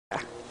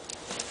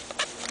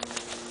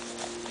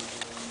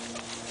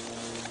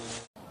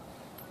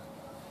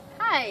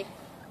Hi,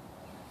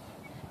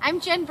 I'm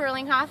Jen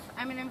Berlinghof.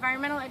 I'm an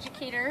environmental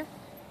educator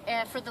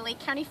for the Lake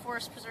County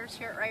Forest Preserves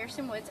here at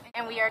Ryerson Woods,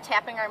 and we are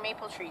tapping our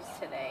maple trees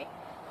today.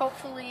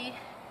 Hopefully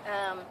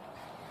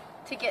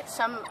to get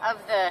some of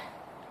the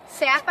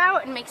sap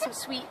out and make some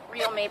sweet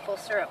real maple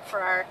syrup for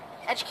our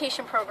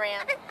education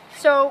program.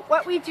 So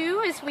what we do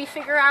is we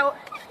figure out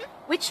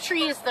which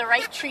tree is the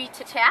right tree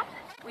to tap.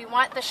 We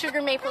want the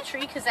sugar maple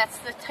tree because that's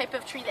the type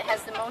of tree that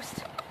has the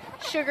most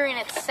sugar in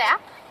its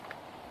sap.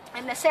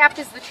 And the sap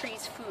is the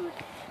tree's food.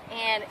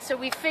 And so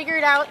we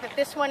figured out that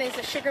this one is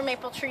a sugar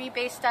maple tree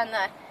based on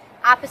the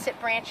opposite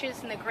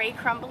branches and the gray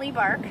crumbly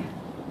bark.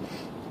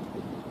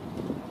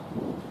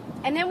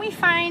 And then we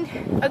find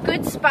a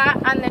good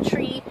spot on the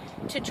tree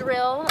to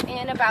drill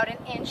in about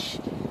 1 inch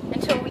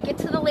until we get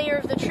to the layer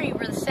of the tree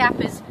where the sap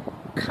is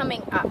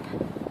coming up.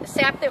 The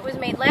sap that was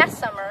made last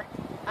summer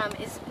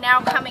is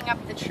now coming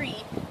up the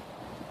tree,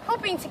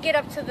 hoping to get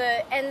up to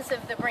the ends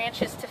of the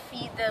branches to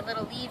feed the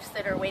little leaves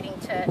that are waiting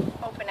to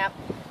open up.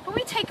 But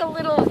we take a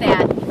little of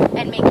that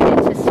and make it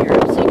into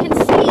syrup. So you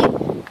can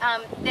see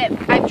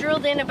that I've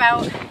drilled in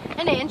about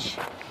 1 inch,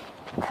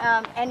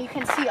 and you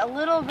can see a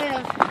little bit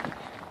of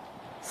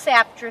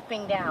sap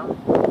dripping down.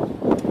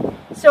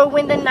 So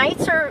when the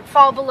nights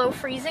fall below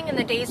freezing and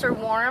the days are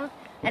warm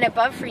and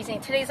above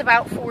freezing, today's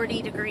about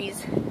 40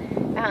 degrees,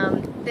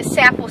 the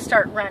sap will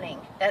start running.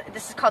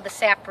 This is called the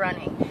sap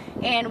running.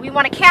 And we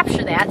want to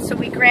capture that, so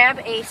we grab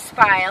a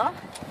spile,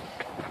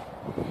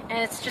 and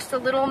it's just a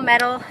little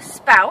metal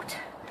spout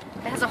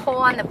that has a hole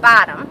on the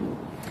bottom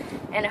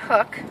and a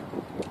hook,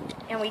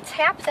 and we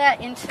tap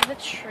that into the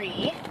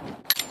tree,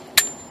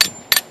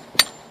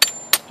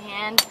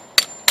 and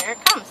there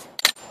it comes.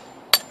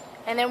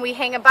 And then we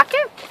hang a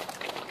bucket,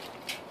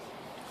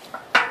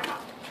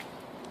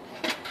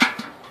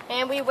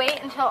 and we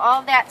wait until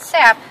all that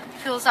sap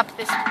fills up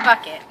this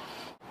bucket.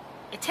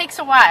 It takes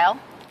a while,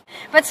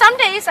 but some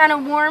days on a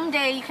warm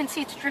day you can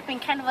see it's dripping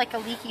kind of like a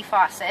leaky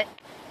faucet.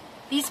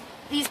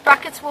 These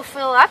buckets will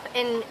fill up,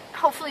 and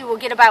hopefully we'll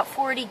get about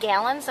 40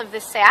 gallons of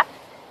this sap,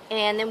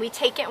 and then we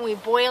take it and we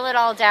boil it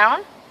all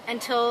down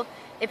until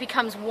it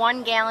becomes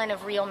 1 gallon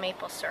of real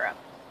maple syrup.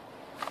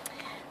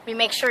 We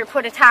make sure to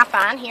put a top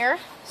on here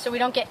so we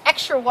don't get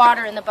extra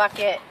water in the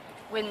bucket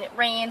when it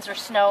rains or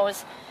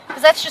snows,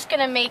 because that's just going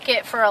to make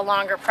it for a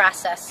longer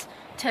process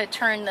to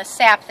turn the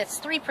sap that's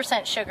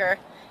 3% sugar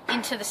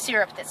into the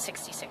syrup that's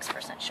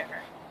 66%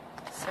 sugar.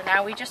 So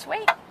now we just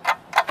wait.